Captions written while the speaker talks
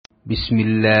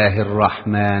বিসমিল্লাহির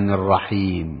রহমানির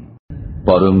রহিম।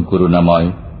 পরম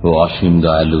করুণাময় ও অসীম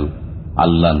দয়ালু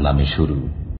আল্লাহর নামে শুরু।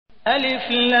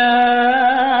 আলিফ লাম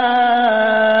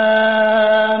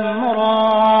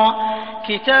রা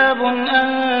কিতাবুন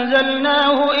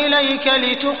আনজালনাহু ইলাইকা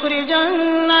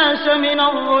লিতুখরিজান নাস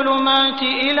মিনাল যুলুমাতি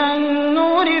ইলান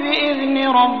নূরি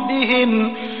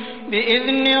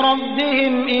بإذن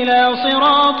ربهم إلى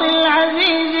صراط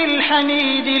العزيز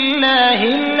الحميد الله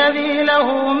الذي له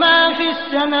ما في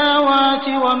السماوات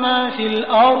وما في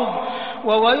الأرض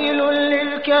وويل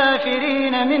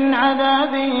للكافرين من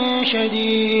عذاب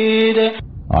شديد।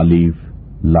 আলিফ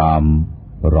লাম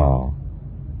রা,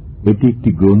 এটি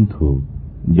একটি গ্রন্থ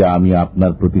যা আমি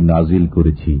আপনার প্রতি নাজিল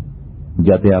করেছি,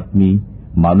 যাতে আপনি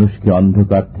মানুষকে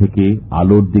অন্ধকার থেকে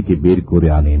আলোর দিকে বের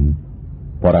করে আনেন।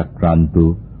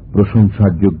 পরাক্রান্ত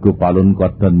প্রশংসার যোগ্য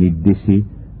পালনকর্তার নির্দেশে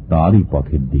তাঁরই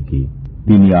পথের দিকে।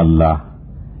 তিনি আল্লাহ,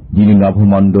 যিনি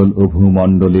নভমণ্ডল ও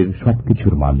ভূমণ্ডলের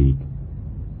সবকিছুর মালিক।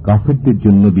 কাফেরদের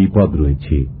জন্য বিপদ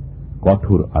রয়েছে,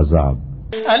 কঠোর আযাব।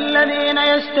 الذين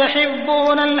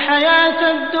يستحبون الحياة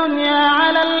الدنيا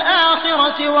على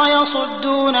الآخرة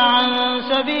ويصدون عن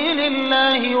سبيل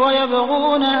الله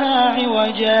ويبغونها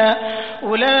عوجا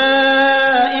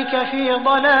أولئك في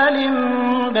ضلال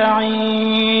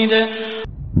بعيد।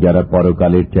 যারা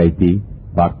পরকালের চাইতে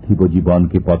পার্থিব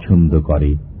জীবনকে পছন্দ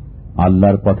করে,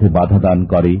 আল্লাহর পথে বাধা দান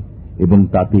করে এবং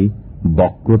তাতে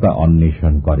বক্রতা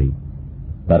অন্বেষণ করে,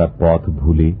 তারা পথ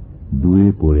ভুলে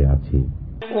দূরে পড়ে আছে।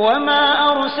 وما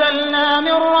أرسلنا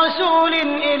من رسول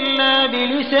إلا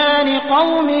بلسان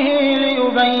قومه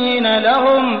ليبين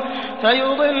لهم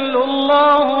فيضل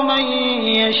الله من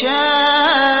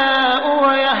يشاء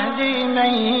ويهدي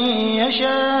من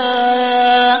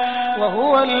يشاء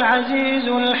وهو العزيز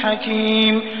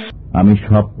الحكيم। আমি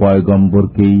সব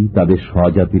পয়গম্বরকেই তাদের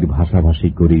স্বজাতির ভাষাভাষী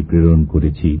করে প্রেরণ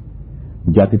করেছি,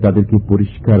 যাতে তাদেরকে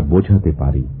পরিষ্কার বোঝাতে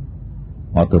পারি।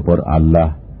 অতঃপর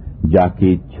আল্লাহ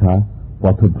যাকে ইচ্ছা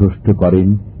পথভ্রষ্ট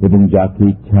করেন এবং যাকে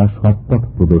ইচ্ছা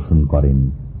সৎপথ প্রদর্শন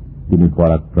করেন। তিনি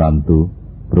পরাক্রান্ত,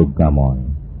 প্রজ্ঞাময়।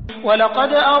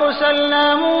 وَلَقَدْ أَرْسَلْنَا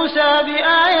مُوسَى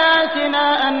بِآيَاتِنَا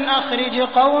أَنْ أَخْرِجْ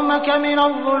قَوْمَكَ مِنَ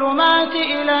الظُّلُمَاتِ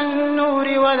إِلَى النُّورِ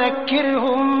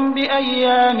وَذَكِّرْهُم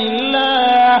بِأَيَّامِ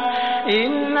اللَّهِ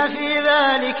إِنَّ فِي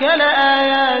ذَلِكَ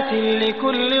لَآيَاتٍ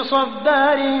لِكُلِّ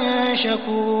صَبَّارٍ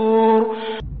شَكُورٍ।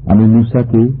 আমি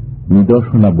মূসাকে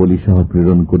নিদর্শনাবলী সহ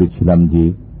প্রেরণ করেছিলাম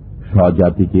যে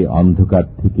স্বজাতিকে অন্ধকার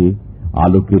থেকে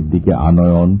আলোকের দিকে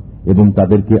আনয়ন এবং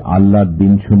তাদেরকে আল্লাহর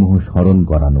দিনসমূহ স্মরণ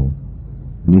করানো।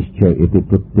 নিশ্চয় এতে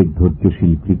প্রত্যেক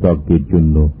ধৈর্যশীল কৃতজ্ঞের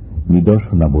জন্য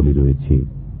নিদর্শনাবলী রয়েছে।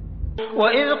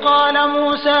 وَإِذْ قَالَ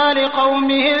مُوسَى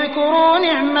لِقَوْمِهِ اذْكُرُوا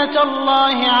نِعْمَةَ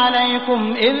اللَّهِ عَلَيْكُمْ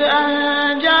إِذْ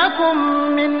أَنْجَاكُمْ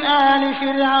مِنْ آلِ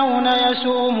فِرْعَوْنَ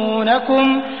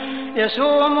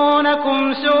يسومونكم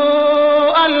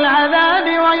سوء العذاب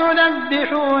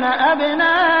ويذبحون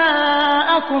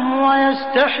أبناءكم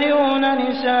ويستحيون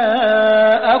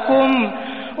نساءكم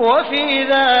وفي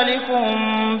ذلكم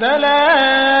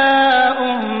بلاء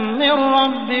من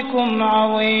ربكم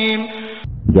عظيم।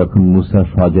 যখন মূসা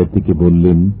স্বজাতিকে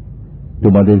বললেন,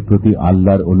 তোমাদের প্রতি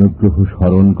আল্লাহর অনুগ্রহ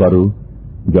স্মরণ করো,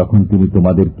 যখন তিনি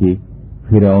তোমাদেরকে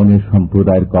ফিরআউনের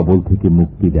সম্প্রদায়ের কবল থেকে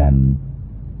মুক্তি দেন।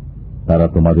 তারা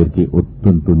তোমাদেরকে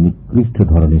অত্যন্ত নিকৃষ্ট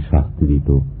ধরনের শাস্তি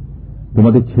দিত,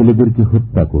 তোমাদের ছেলেদেরকে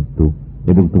হত্যা করত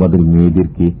এবং তোমাদের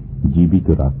মেয়েদেরকে জীবিত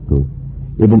রাখত,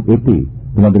 এবং এতে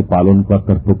তোমাদের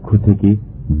পালনকর্তার পক্ষ থেকে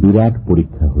বিরাট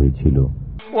পরীক্ষা হয়েছিল।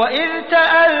 وَإِذْ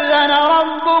تَأَذَّنَ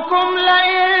رَبُّكُمْ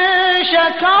لَئِن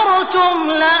شَكَرْتُمْ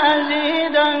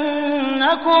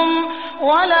لَأَزِيدَنَّكُمْ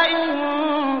وَلَئِن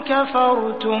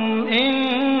كَفَرْتُمْ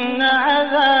إِنَّ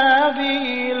عَذَابِي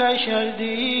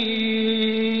لَشَدِيدٌ।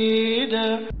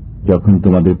 যখন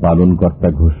তোমাদের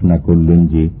পালনকর্তা ঘোষণা করলেন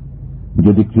যে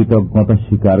যদি কৃতজ্ঞতা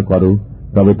স্বীকার করো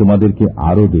তবে তোমাদেরকে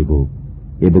আরো দেব,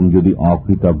 এবং যদি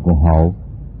অকৃতজ্ঞ হও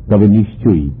তবে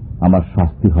নিশ্চয়ই আমার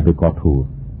শাস্তি হবে কঠোর।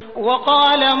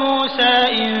 وقال موسى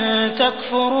إن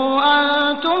تكفروا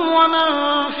أنتم ومن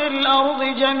في الأرض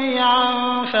جميعا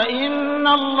فإن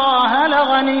الله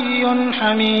لغني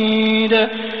حميد।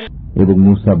 এবং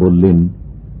মূসা বললেন,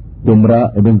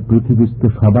 তোমরা এবং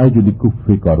পৃথিবীস্থ সবাই যদি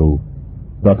কুফরি করো,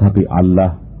 তথাপি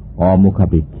আল্লাহ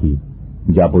অমুখাপেক্ষী,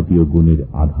 যাবতীয় গুণের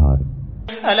আধার।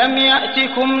 ألم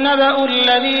يأتكم نبأ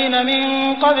الذين من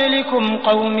قبلكم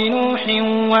قوم نوح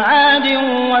وعاد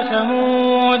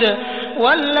وثمود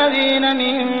والذين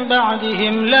من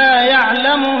بعدهم لا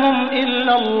يعلمهم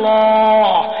إلا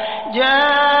الله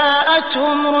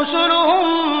جاءتهم رسلهم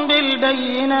بالبينات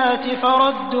بالبينات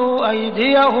فردوا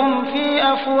أيديهم في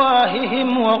أفواههم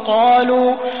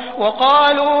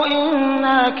وقالوا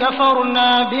إنا كفرنا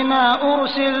بما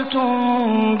أرسلتم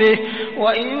به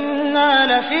وإنا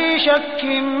لفي شك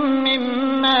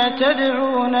مما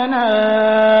تدعوننا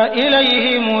إليه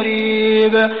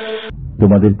مريب।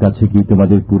 তোমাদের কাছে কি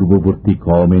তোমাদের পূর্ববর্তী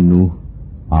কওমে নূহ,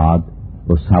 আদ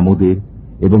ও সামুদের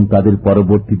এবং তাদের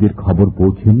পরবর্তীদের খবর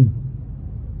পৌঁছেনি?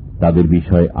 তাদের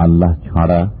বিষয়ে আল্লাহ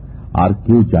ছাড়া আর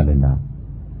কেউ জানে না।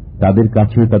 তাদের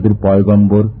কাছে তাদের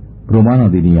পয়গম্বর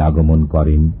প্রমাণাদি নিয়ে আগমন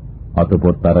করেন,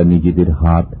 অতঃপর তারা নিজেদের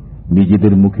হাত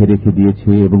নিজেদের মুখে রেখে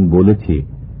দিয়েছে এবং বলেছে,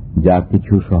 যা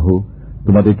কিছু সহ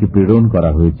তোমাদেরকে প্রেরণ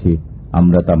করা হয়েছে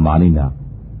আমরা তা মানি না,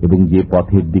 এবং যে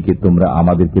পথের দিকে তোমরা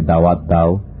আমাদেরকে দাওয়াত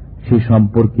দাও সে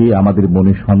সম্পর্কে আমাদের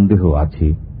মনে সন্দেহ আছে,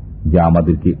 যা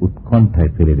আমাদেরকে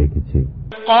উৎকণ্ঠায় ফেলে রেখেছে।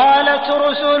 قالت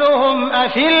رسلهم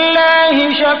أفي الله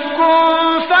شك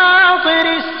فاطر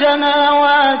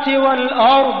السماوات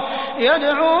والأرض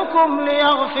يدعوكم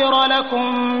ليغفر لكم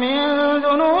من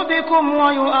ذنوبكم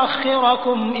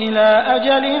ويؤخركم إلى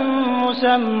أجل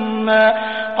مسمى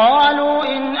قالوا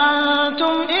إن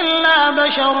أنتم إلا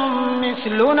بشر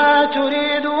مثلنا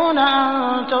تريدون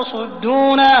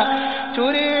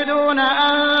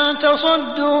أن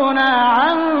تصدونا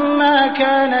عما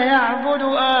كان يعبد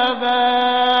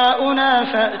آباؤنا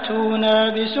فأتونا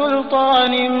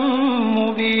بسلطان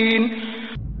مبين।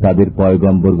 তাদের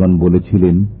পয়গম্বরগণ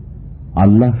বলেছিলেন,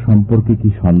 আল্লাহ সম্পর্কে কি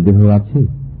সন্দেহ আছে,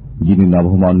 যিনি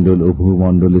নভমণ্ডল ও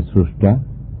ভূমণ্ডলের স্রষ্টা?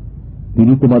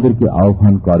 তিনি তোমাদেরকে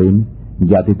আহ্বান করেন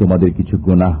যাতে তোমাদের কিছু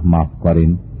গুনাহ মাফ করেন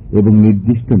এবং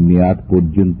নির্দিষ্ট মেয়াদ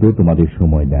পর্যন্ত তোমাদের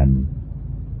সময় দেন।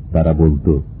 তারা বলত,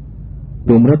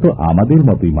 তোমরা তো আমাদের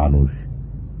মতোই মানুষ,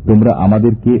 তোমরা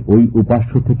আমাদেরকে ওই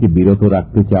উপাস্য থেকে বিরত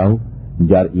রাখতে চাও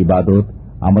যার ইবাদত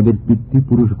আমাদের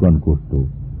পিতৃপুরুষগণ করত।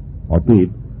 অতএব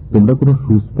তোমরা কোন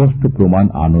সুস্পষ্ট প্রমাণ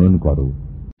আনয়ন করো।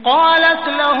 قالت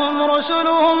لهم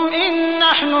رسلهم إن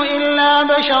نحن إلا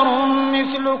بشر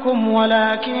مثلكم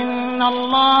ولكن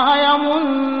الله يمن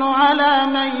على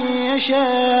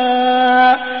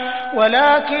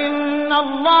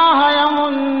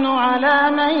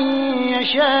من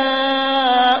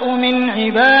يشاء من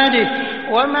عباده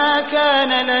وما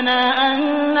كان لنا أن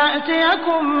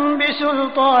نأتيكم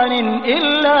بسلطان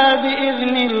إلا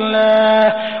بإذن الله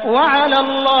وعلى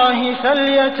الله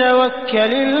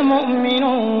فليتوكل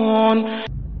المؤمنون।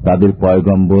 তাদের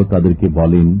পয়গম্বর তাদেরকে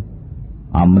বলেন,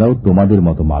 আমরাও তোমাদের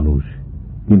মতো মানুষ,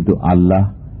 কিন্তু আল্লাহ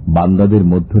বান্দাদের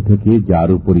মধ্য থেকে যার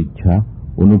উপর ইচ্ছা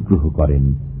অনুগ্রহ করেন।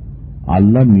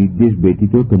 আল্লাহর নির্দেশ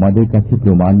ব্যতীত তোমাদের কাছে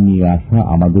প্রমাণ নিয়ে আসা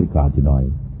আমাদের কাজ নয়।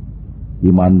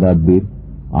 ঈমানদারদের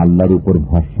আল্লাহর উপর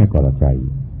ভরসা করা চাই।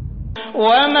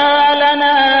 وما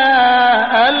لنا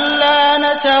ألا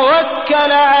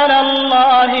نتوكل على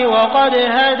الله وقد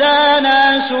هدانا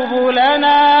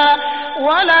سبلنا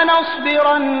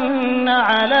ولنصبرن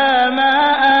على ما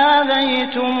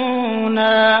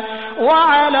آذيتمونا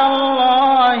وعلى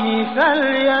الله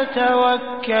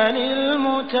فليتوكل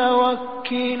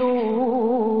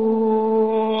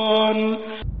المتوكلون।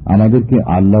 আমাদেরকে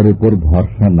আল্লাহর উপর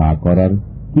ভরসা না করার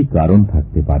কি কারণ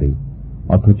থাকতে পারে,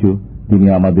 অথচ তিনি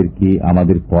আমাদেরকে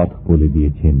আমাদের পথ বলে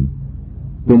দিয়েছেন।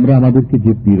 তোমরা আমাদেরকে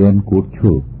যে পীড়ন করছো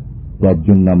তার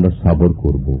জন্য আমরা সবর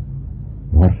করব।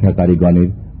 ভরসাকারীগণের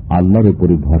আল্লাহর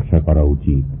উপরে ভরসা করা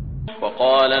উচিত।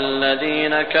 وقال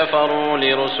الذين كفروا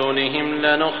لرسلهم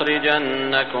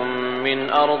لنخرجنكم من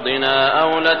أرضنا أو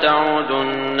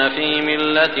لتعودن في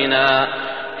ملتنا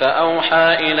فأوحى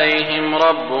إليهم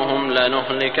ربهم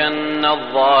لنهلكن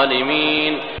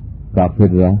الظالمين।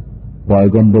 কাফেররা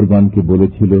পয়গম্বরগণকে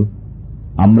বলেছিল,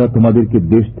 আমরা তোমাদেরকে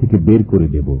দেশ থেকে বের করে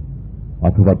দেব,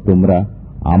 অথবা তোমরা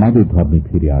আমাদের ধর্মে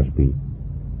ফিরে আসবে।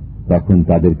 তখন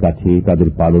তাদের কাছে তাদের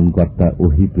পালনকর্তা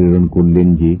ওহী প্রেরণ করলেন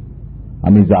যে,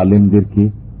 আমি জালেমদেরকে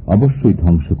অবশ্যই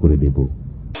ধ্বংস করে দেব।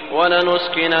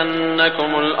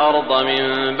 وَلَنُسْكِنَنَّكُمُ الْأَرْضَ مِنْ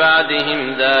بَعْدِهِمْ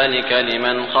ذَلِكَ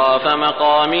لِمَنْ خَافَ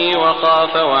مَقَامِي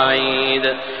وَخَافَ وَعِيدِ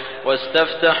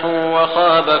وَاسْتَفْتَحُوا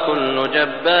وَخَابَ كُلُّ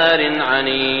جَبَّارٍ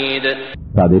عَنِيدٍ।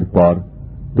 তাদের পর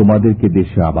তোমাদেরকে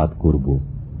দেশে আবাদ করব।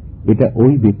 এটা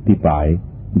ওই ব্যক্তি পায়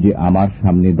যে আমার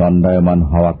সামনে দণ্ডায়মান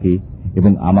হওয়াকে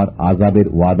এবং আমার আযাবের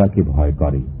ওয়াদাকে ভয়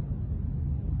করে।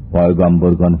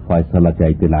 পয়গম্বরগণ ফয়সালা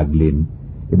চাইতে লাগলেন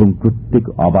এবং প্রত্যেক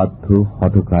অবাধ্য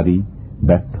হঠকারী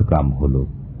ব্যর্থকাম হল।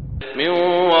 মিন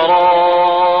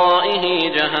ওয়ারাইহি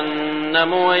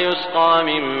জাহান্নাম ওয়া ইউসকা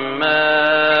মিন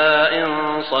মাইন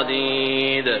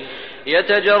সাদীদ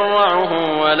يتجرعه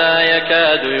ولا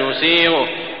يكاد يسيغه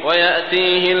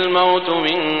ويأتيه الموت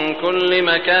من كل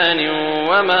مكان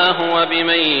وما هو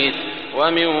بميت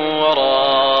ومن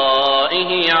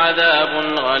ورائه عذاب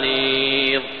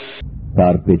غليظ।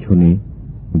 তার পেছনে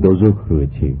দোজখ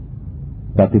রয়েছে,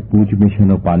 তাতে পুঁজ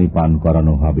মেশানো পানি পান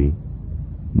করানো হবে।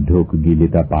 ঢোক গিলে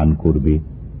তা পান করবে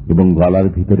এবং গলার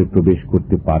ভিতরে প্রবেশ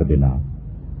করতে পারবে না।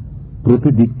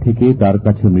 প্রতিদিক থেকে তার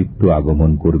কাছে মৃত্যু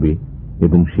আগমন করবে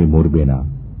এবং সে মরবে না।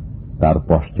 তার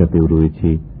পশ্চাতেও রয়েছে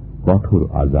কঠোর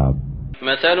আযাব।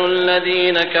 مثل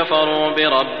الذين كفروا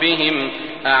بربهم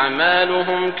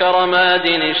أعمالهم كرماد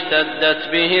اشتدت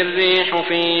به الريح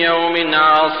في يوم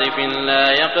عاصف لا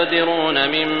يقدرون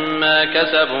مما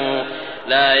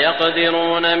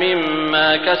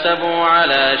كسبوا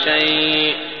على شيء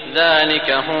ذلك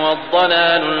هو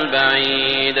الضلال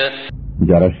البعيد।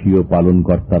 যারা স্বীয়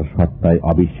পালনকর্তার সত্তায়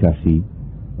অবিশ্বাসী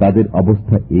তাদের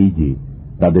অবস্থা এই যে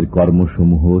তাদের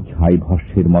কর্মসমূহ ছাই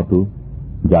ভস্যের মতো,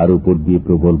 যার উপর দিয়ে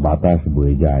প্রবল বাতাস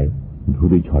বয়ে যায়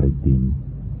ধূলি ঝড়ের দিন।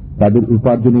 তাদের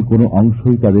উপার্জনের কোনো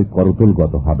অংশই তাদের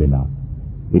করতলগত হবে না।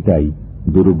 এটাই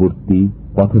দূরবর্তী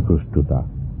পথভ্রষ্টতা।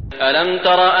 ألم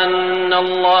تر أن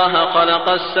الله خلق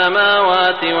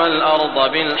السماوات والأرض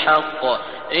بالحق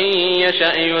إن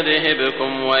يشأ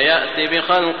يذهبكم ويأتي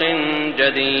بخلق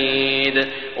جديد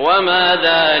وما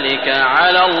ذلك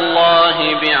على الله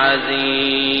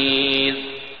بعزيز।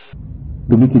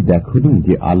 তুমি কি দেখোনি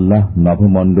যে আল্লাহ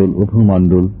নভমণ্ডল ও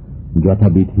ভূমণ্ডল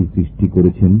যথাবিধি সৃষ্টি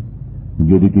করেছেন?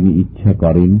 যদি তিনি ইচ্ছা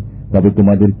করেন তবে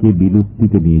তোমাদেরকে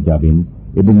বিলুপ্তিতে নিয়ে যাবেন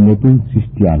এবং নতুন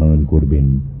সৃষ্টি আনয়ন করবেন।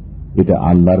 এটা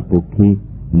আল্লাহর পক্ষে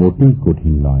মোটেই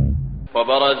কঠিন নয়।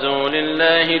 وبرزوا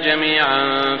لله جميعا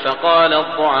فقال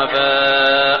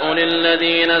الضعفاء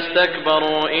للذين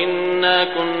استكبروا إنا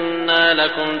كنا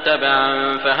لكم تبعا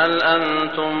فهل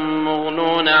أنتم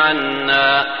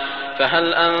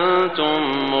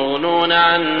مغنون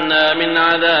عنا من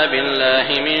عذاب الله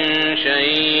من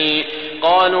شيء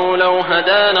قالوا لو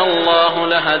هدانا الله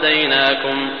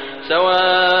لهديناكم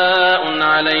سواء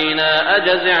علينا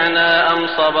أجزعنا أم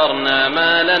صبرنا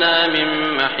ما لنا من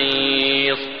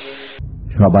محيص।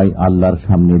 সবাই আল্লাহর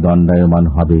সামনে দণ্ডায়মান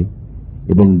হবে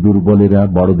এবং দুর্বলেরা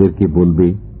বড়দেরকে বলবে,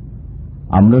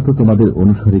 আমরা তো তোমাদের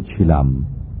অনুসারী ছিলাম,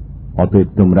 অতএব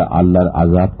তোমরা আল্লাহর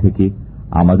আযাব থেকে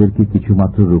আমাদেরকে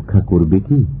কিছুমাত্র রক্ষা করবে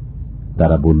কি?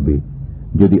 তারা বলবে,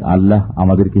 যদি আল্লাহ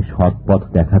আমাদেরকে সৎ পথ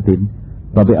দেখাতেন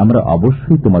তবে আমরা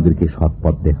অবশ্যই তোমাদেরকে সৎ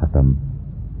পথ দেখাতাম।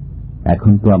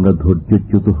 এখন তো আমরা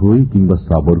ধৈর্যচ্যুত হই কিংবা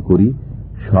সবর করি,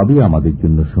 সবই আমাদের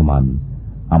জন্য সমান,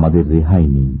 আমাদের রেহাই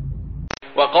নেই।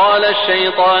 وقال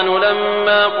الشيطان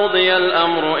لما قضي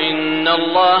الأمر إن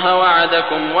الله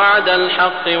وعدكم وعد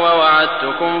الحق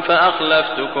ووعدتكم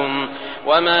فأخلفتكم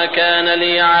وما كان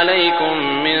لي عليكم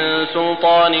من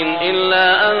سلطان إلا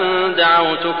أن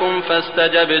دعوتكم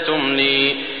فاستجبتم لي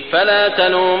فلا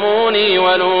تلوموني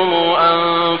ولوموا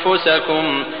أنفسكم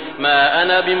ما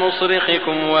أنا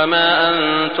بمصرخكم وما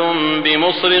أنتم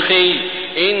بمصرخي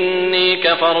إني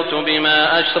كفرت بما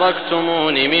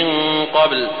أشركتمون من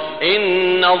قبل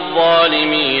إن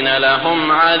الظالمين لهم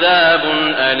عذاب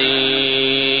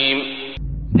أليم।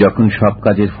 যখন সব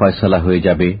কাজের ফয়সালা হয়ে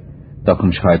যাবে তখন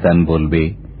শয়তান বলবে,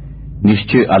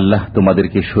 নিশ্চয় আল্লাহ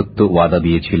তোমাদেরকে সত্য ওয়াদা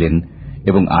দিয়েছিলেন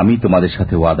এবং আমি তোমাদের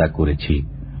সাথে ওয়াদা করেছি,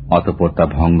 অতঃপর তা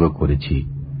ভঙ্গ করেছি।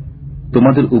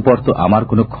 তোমাদের উপর তো আমার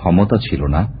কোনো ক্ষমতা ছিল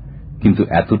না, কিন্তু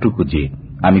এতটুকু যে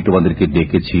আমি তোমাদেরকে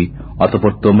ডেকেছি,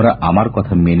 অতঃপর তোমরা আমার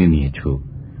কথা মেনে নিয়েছ।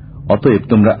 অতএব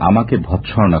তোমরা আমাকে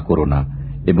ভৎসনা করো না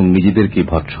এবং নিজেদেরকে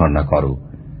ভৎসনা করো।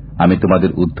 আমি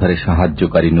তোমাদের উদ্ধারে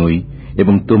সাহায্যকারী নই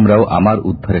এবং তোমরাও আমার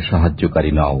উদ্ধারে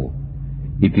সাহায্যকারী নও।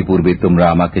 ইতিপূর্বে তোমরা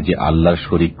আমাকে যে আল্লাহর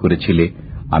শরীক করেছিলে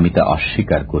আমি তা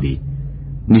অস্বীকার করি।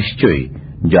 নিশ্চয়ই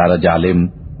যারা জালেম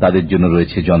তাদের জন্য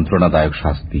রয়েছে যন্ত্রণাদায়ক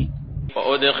শাস্তি।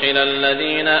 وأدخل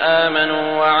الذين آمنوا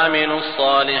وعملوا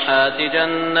الصالحات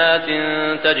جنات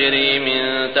تجري من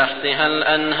تحتها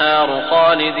الأنهار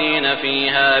خالدين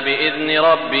فيها بإذن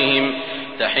ربهم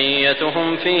تحيتهم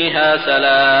فيها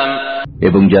سلام।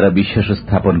 এবং যারা বিশ্বাস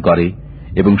স্থাপন করে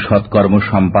এবং সৎকর্ম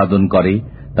সম্পাদন করে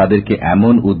তাদেরকে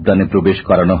এমন উদ্যানে প্রবেশ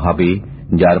করানো হবে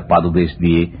যার পাদদেশ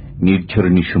দিয়ে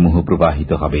নির্ঝরণীসমূহ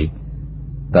প্রবাহিত হবে।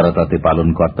 তারা তাতে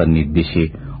পালনকর্তার নির্দেশে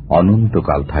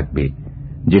অনন্তকাল থাকবে,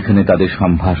 যেখানে তাদের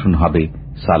সম্ভাষণ হবে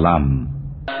সালাম।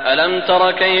 ألم تر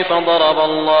كيف ضرب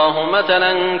الله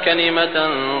مثلا كلمة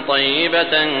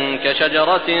طيبة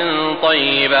كشجرة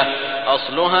طيبة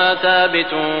أصلها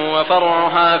ثابت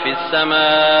وفرعها في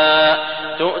السماء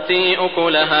تؤتي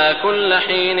أكلها كل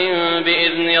حين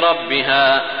بإذن ربها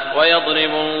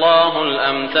ويضرب الله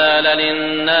الأمثال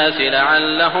للناس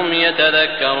لعلهم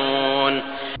يتذكرون।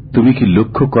 তুমি কি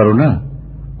লক্ষ্য করো না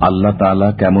আল্লাহ তাআলা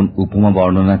কেমন উপমা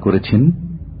বর্ণনা করেছেন?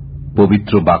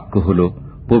 পবিত্র বাক্য হল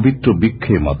পবিত্র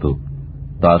বৃক্ষের মতো,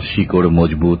 তার শিকড়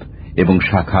মজবুত এবং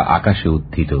শাখা আকাশে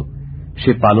উত্থিত।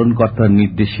 সে পালনকর্তার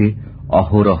নির্দেশে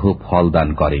অহরহ ফল দান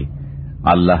করে,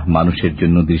 আল্লাহ মানুষের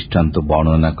জন্য দৃষ্টান্ত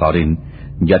বর্ণনা করেন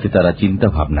যাতে তারা চিন্তা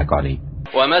ভাবনা করে।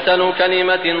 ومثل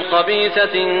كلمة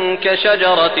خبيثة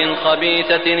كشجرة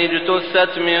خبيثة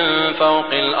اجتثت من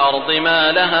فوق الأرض ما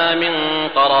لها من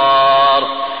قرار।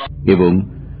 এবং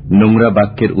নোংরা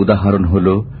বাক্যের উদাহরণ হল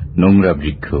নোংরা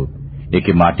বৃক্ষ,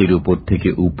 একে মাটির উপর থেকে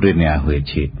উপড়ে নেওয়া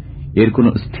হয়েছে, এর কোনো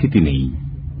স্থিতি নেই।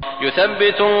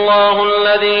 يثبت الله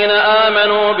الذين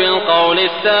آمنوا بالقول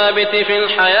الثابت في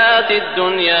الحياة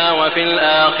الدنيا وفي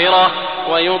الآخرة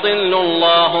ويضل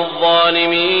الله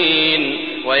الظالمين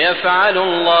ويفعل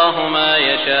الله ما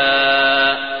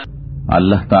يشاء।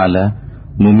 আল্লাহ তাআলা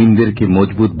মুমিনদেরকে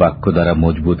মজবুত বাক্য দ্বারা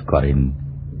মজবুত করেন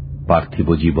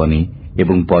পার্থিব জীবনে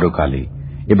এবং পরকালে,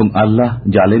 এবং আল্লাহ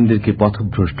জালেমদেরকে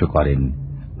পথভ্রষ্ট করেন।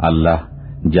 আল্লাহ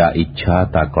যা ইচ্ছা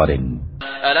তা করেন।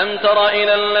 ألم تر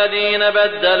إلى الذين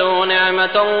بدلوا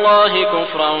نعمة الله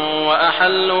كفرا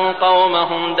وأحلوا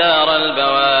قومهم دار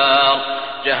البوار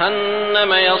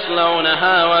جهنم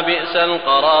يصلونها وبئس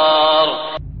القرار।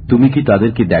 তুমি কি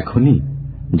তাদেরকে দেখোনি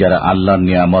যারা আল্লাহর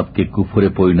নিয়ামতকে কুফরে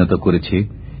পরিণত করেছে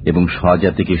এবং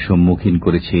স্বজাতিকে সম্মুখীন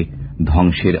করেছে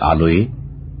ধ্বংসের আলোয়,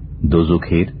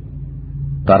 দোজখের?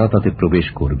 তারা তাতে প্রবেশ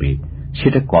করবে,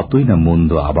 সেটা কতই না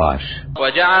মন্দ আবাস।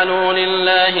 وجعلوا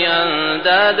لله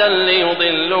أندادا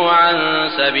ليضلوا عن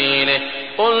سبيله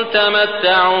قل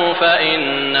تمتعوا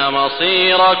فإن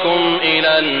مصيركم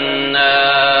إلى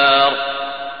النار।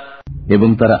 এবং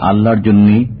তারা আল্লাহর জন্য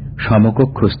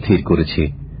সমকক্ষ স্থির করেছে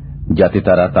যাতে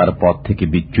তারা তার পথ থেকে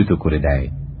বিচ্যুত করে দেয়।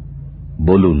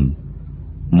 বলুন,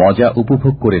 মজা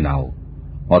উপভোগ করে নাও,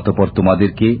 অতঃপর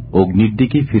তোমাদেরকে অগ্নির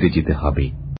দিকে ফিরে যেতে হবে।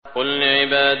 قل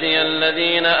لعبادي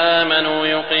الذين آمنوا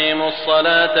يقيموا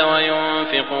الصلاة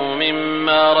وينفقوا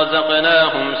مما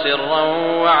رزقناهم سرا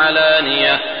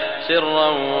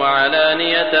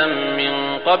وعلانية من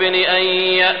قبل أن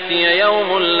يأتي يوم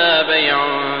لا بيع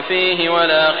فيه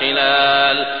ولا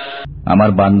خلال। আমার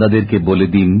বান্দাদেরকে বলে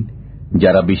দিন,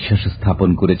 যারা বিশ্বাস স্থাপন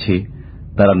করেছে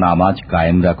তারা নামাজ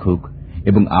কায়েম রাখুক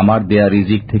এবং আমার দেয়া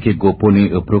রিজিক থেকে গোপনে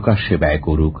ও প্রকাশ্যে ব্যয়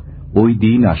করুক ওই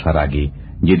দিন আসার আগে,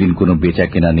 যেদিন কোনো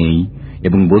বেচাকেনা নেই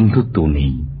এবং বন্ধুত্ব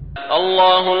নেই।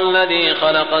 الله الذي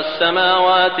خلق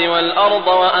السماوات والأرض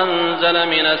وأنزل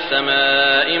من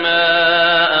السماء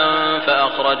ماء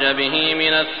فأخرج به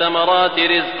من الثمرات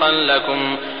رزقا لكم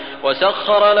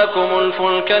وسخر لكم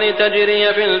الفلك لتجري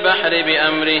في البحر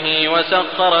بأمره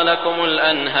وسخر لكم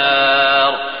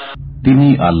الأنهار। তিনি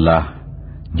আল্লাহ,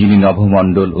 যিনি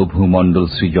নভমণ্ডল ও ভূমণ্ডল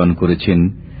সৃজন করেছেন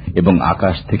এবং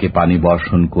আকাশ থেকে পানি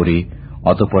বর্ষণ করে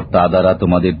অতঃপর তা দ্বারা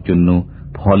তোমাদের জন্য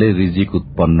ফলের রিজিক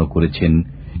উৎপন্ন করেছেন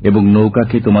এবং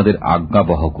নৌকাকে তোমাদের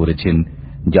আজ্ঞাবহ করেছেন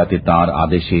যাতে তাঁর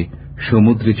আদেশে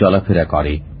সমুদ্রে চলাফেরা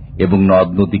করে এবং নদ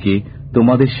নদীকে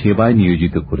তোমাদের সেবায়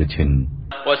নিয়োজিত করেছেন।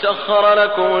 وسخر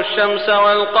لكم الشمس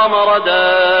والقمر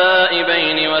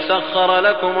دائبين وسخر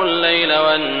لكم الليل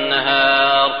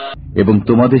والنهار। এবং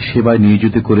তোমাদের সেবায়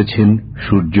নিয়োজিত করেছেন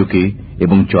সূর্যকে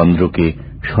এবং চন্দ্রকে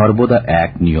সর্বদা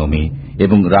এক নিয়মে,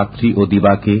 এবং রাত্রি ও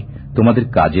দিবাকে তোমাদের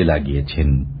কাজে লাগিয়েছেন।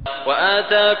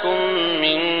 وآتاكم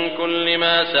من كل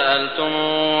ما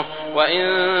سألتموه وإن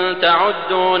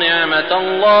تعدوا نعمة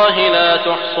الله لا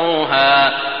تحصوها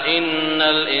إن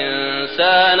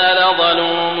الإنسان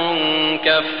لظلوم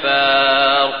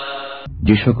كفار।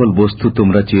 যে সকল বস্তু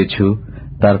তোমরা চেয়েছ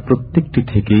তার প্রত্যেকটি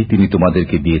থেকেই তিনি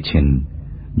তোমাদেরকে দিয়েছেন।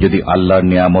 যদি আল্লাহর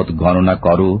নিয়ামত গণনা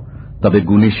করো তবে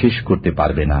গুণে শেষ করতে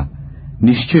পারবে না।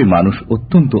 নিশ্চয় মানুষ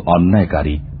অত্যন্ত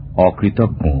অন্যায়কারী,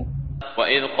 অকৃতজ্ঞ।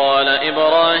 وإذ قال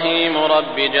إبراهيم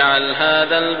رب اجعل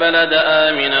هذا البلد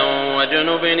آمنا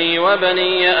واجنبني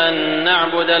وبني أن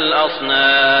نعبد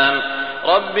الأصنام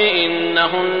رب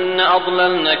إنهن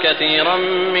أضللن كثيرا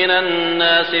من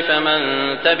الناس فمن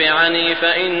تبعني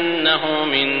فإنه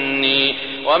مني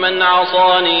ومن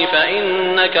عصاني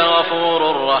فإنك غفور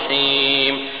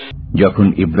رحيم। যখন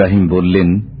ইব্রাহিম বললেন,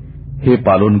 হে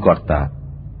পালনকর্তা,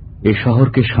 এ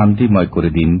শহরকে শান্তিময় করে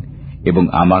দিন এবং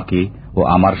আমাকে ও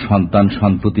আমার সন্তান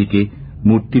সন্ততিকে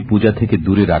মূর্তি পূজা থেকে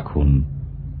দূরে রাখুন।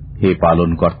 হে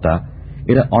পালনকর্তা,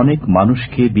 এরা অনেক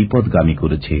মানুষকে বিপদগামী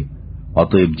করেছে,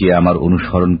 অতএব যে আমার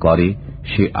অনুসরণ করে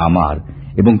সে আমার,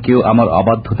 এবং কেউ আমার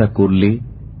অবাধ্যতা করলে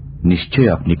নিশ্চয়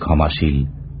আপনি ক্ষমাশীল,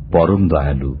 পরম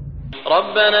দয়ালু।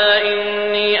 ربنا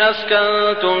إني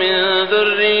أسكنت من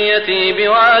ذريتي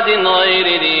بواد غير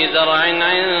ذي زرع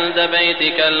عند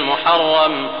بيتك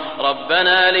المحرم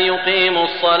ربنا ليقيموا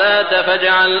الصلاة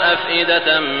فاجعل أفئدة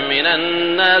من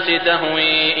الناس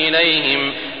تهوي إليهم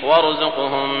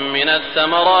وارزقهم من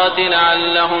الثمرات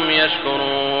لعلهم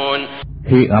يشكرون।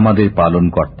 হে আমাদের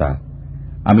পালনকর্তা,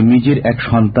 আমি নিজের এক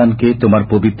সন্তানকে তোমার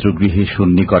পবিত্র গৃহে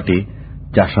সন্নিকটে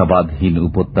চাষাবাদহীন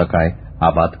উপত্যকায়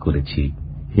আবাদ করেছি।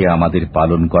 হে আমাদের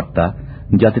পালনকর্তা,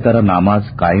 যাতে তারা নামাজ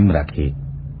কায়েম রাখে।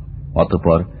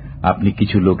 অতঃপর আপনি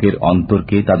কিছু লোকের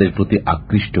অন্তরকে তাদের প্রতি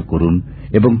আকৃষ্ট করুন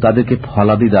এবং তাদেরকে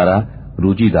ফলাদি দ্বারা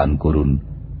রুজি দান করুন।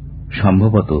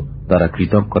 সম্ভবত তারা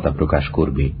কৃতজ্ঞতা প্রকাশ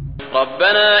করবে।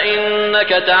 ربنا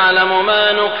إنك تعلم ما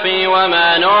نخفي وما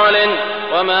نعلن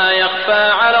وما يخفى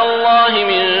على الله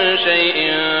من شيء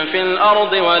في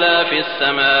الأرض ولا في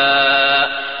السماء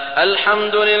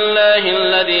الحمد لله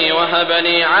الذي وهب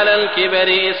لي على الكبر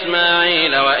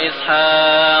إسماعيل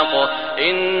وإسحاق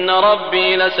إن ربي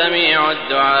لسميع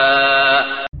الدعاء।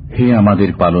 হে আমাদের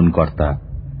পালনকর্তা,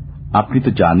 আপনি তো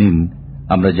জানেন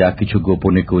আমরা যা কিছু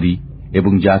গোপনে করি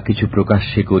এবং যা কিছু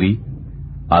প্রকাশ্যে করি।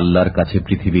 আল্লাহর কাছে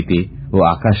পৃথিবীতে ও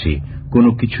আকাশে কোনো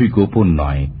কিছুই গোপন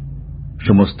নয়।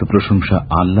 সমস্ত প্রশংসা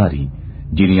আল্লাহরই,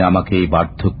 যিনি আমাকে এই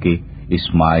বার্ধক্যে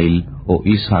ইসমাইল ও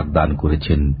ইসহাক দান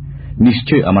করেছেন।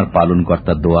 নিশ্চয় আমার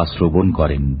পালনকর্তা দোয়া শ্রবণ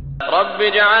করেন। রব্বি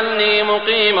জাআলনি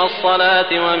মুকিমাস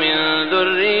সালাতি ওয়া মিন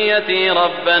যুররিয়্যতি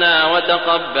রব্বানা ওয়া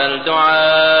তাকাব্বাল দুআ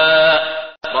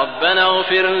রব্বানা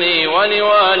ইগফির লি ওয়া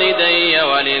লিওয়ালিদাইয়া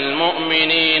ওয়া লিল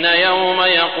মুমিনিনা ইয়াওমা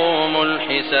ইয়াকুমুল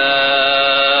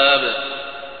হিসাব।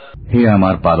 হে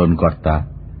আমার পালনকর্তা,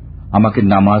 আমাকে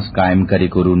নামাজ কায়েমকারী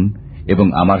করুন এবং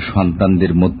আমার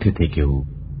সন্তানদের মধ্যে থেকেও।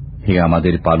 হে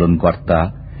আমাদের পালনকর্তা,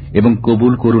 এবং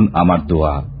কবুল করুন আমার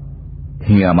দোয়া।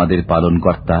 হে আমাদের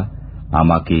পালনকর্তা,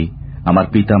 আমাকে, আমার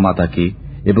পিতা মাতাকে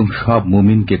এবং সব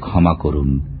মুমিনকে ক্ষমা করুন,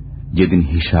 যেদিন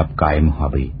হিসাব কায়েম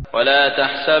হবে। ولا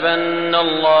تحسبن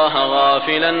الله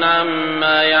غافلا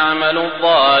عما يعمل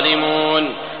الظالمون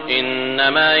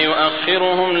إنما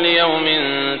يؤخرهم ليوم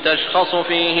تشخص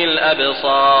فيه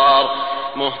الأبصار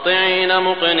مهطعين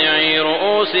مقنعي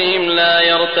رؤوسهم لا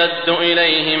يرتد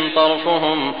إليهم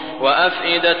طرفهم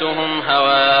وأفئدتهم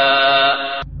هواء।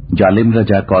 জালেমরা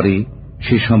যা করে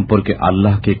সে সম্পর্কে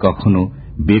আল্লাহকে কখনো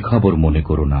বেখবর মনে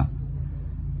করো না।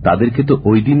 তাদেরকে তো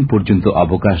ওই দিন পর্যন্ত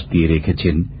অবকাশ দিয়ে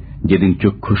রেখেছেন যেদিন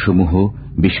চক্ষুসমূহ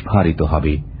বিস্ফারিত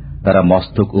হবে। তারা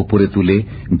মস্তক উপরে তুলে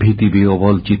ভীতি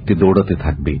বিহ্বল চিত্তে দৌড়াতে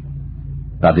থাকবে।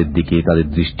 তাদের দিকে তাদের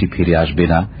দৃষ্টি ফিরে আসবে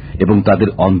না এবং তাদের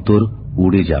অন্তর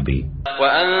উড়ে যাবে।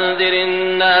 وأنذر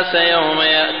الناس يوم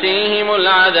يأتيهم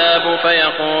العذاب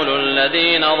فيقول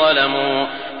الذين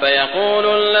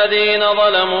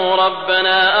ظلموا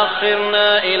ربنا أخرنا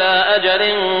إلى أجل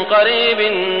قريب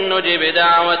نجب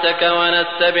دعوتك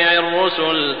ونتبع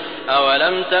الرسل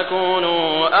أولم تكونوا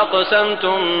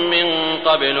أقسمتم من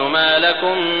قبل ما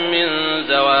لكم من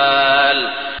زوال।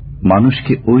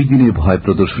 মানুষকে ওই দিনের ভয়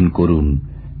প্রদর্শন করুন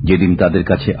যেদিন তাদের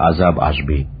কাছে আযাব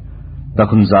আসবে।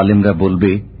 তখন জালেমরা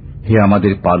বলবে, হে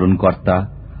আমাদের পালনকর্তা,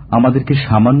 আমাদেরকে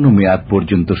সামান্য মেয়াদ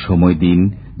পর্যন্ত সময় দিন,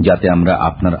 যাতে আমরা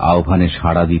আপনার আহ্বানে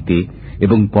সাড়া দিতে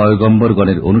এবং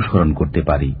পয়গম্বরগণের অনুসরণ করতে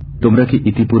পারি। তোমরা কি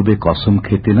ইতিপূর্বে কসম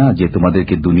খেতে না যে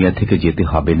তোমাদেরকে দুনিয়া থেকে যেতে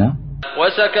হবে না?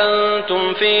 وسكنتم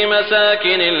في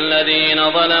مساكن الذين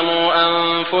ظلموا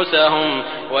أنفسهم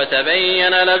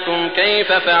وتبين لكم كيف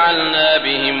فعلنا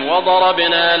بهم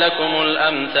وضربنا لكم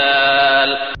الأمثال।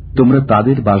 তোমরা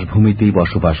তাদের বাসভূমিতেই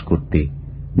বসবাস করতে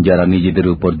যারা নিজেদের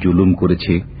উপর জুলুম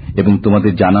করেছে, এবং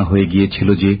তোমাদের জানা হয়ে গিয়েছিল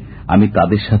যে আমি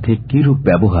তাদের সাথে কিরূপ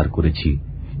ব্যবহার করেছি,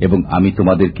 এবং আমি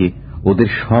তোমাদেরকে ওদের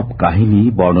সব কাহিনী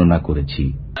বর্ণনা করেছি।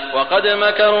 وقد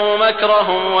مكروا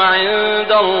مكرهم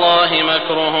وعند الله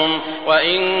مكرهم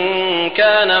وإن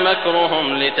كان مكرهم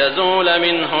لتزول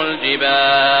منه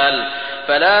الجبال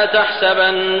فلا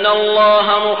تحسبن الله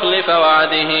مخلف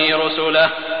وعده رسله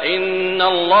إن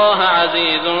الله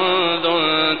عزيز ذو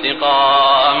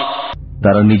انتقام।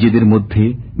 তারা নিজেদের মধ্যে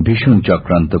ভীষণ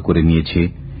চক্রান্ত করে নিয়েছে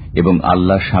এবং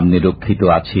আল্লাহর সামনে রক্ষিত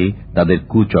আছে তাদের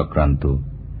কুচক্রান্ত।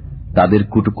 তাদের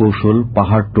কূটকৌশল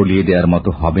পাহাড় টলিয়ে দেওয়ার মতো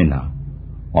হবে না।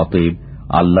 অতএব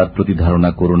আল্লাহর প্রতি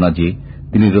ধারণা করো না যে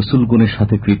তিনি রসুলগণের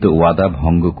সাথে কৃত ওয়াদা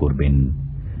ভঙ্গ করবেন।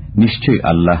 নিশ্চয়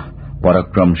আল্লাহ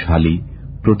পরাক্রমশালী,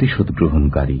 প্রতিশোধ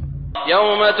গ্রহণকারী।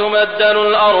 يوم تبدل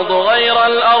الأرض غير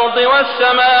الأرض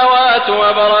والسماوات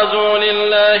وبرزوا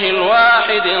لله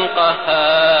الواحد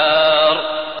القهار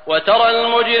وترى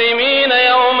المجرمين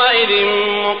يومئذ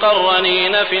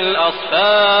مقرنين في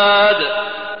الأصفاد।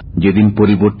 যেদিন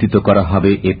পরিবর্তিত করা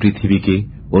হবে এ পৃথিবীকে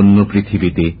অন্য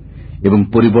পৃথিবীতে, এবং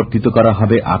পরিবর্তিত করা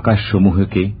হবে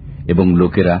আকাশসমূহকে, এবং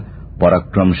লোকেরা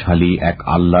পরাক্রমশালী এক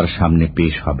আল্লাহর সামনে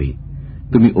পেশ হবে।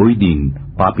 তুমি ওই দিন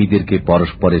পাপীদেরকে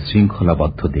পরস্পরে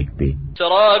শৃঙ্খলাবদ্ধ দেখবে।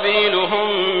 سرابيلهم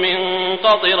من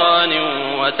قطران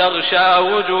وتغشى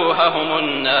وجوههم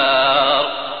النار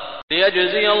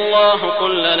ليجزي الله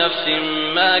كل نفس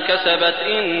ما كسبت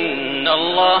إن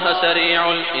الله سريع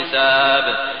الحساب।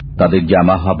 তাদের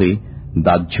জামা হবে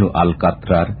দাহ্য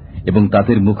আলকাতরার, এবং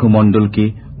তাদের মুখমণ্ডলকে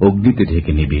অগ্নিতে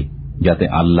ঢেকে নেবে, যাতে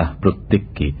আল্লাহ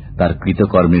প্রত্যেককে তার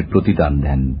কৃতকর্মের প্রতিদান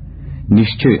দেন।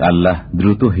 নিশ্চয় আল্লাহ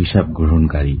দ্রুত হিসাব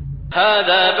গ্রহণকারী।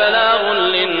 هذا بلاغ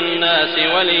للناس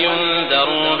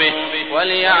ولينذروا به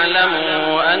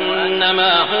وليعلموا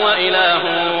أنما هو إله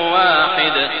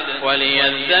واحد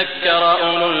وليذكر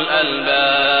أولو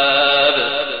الألباب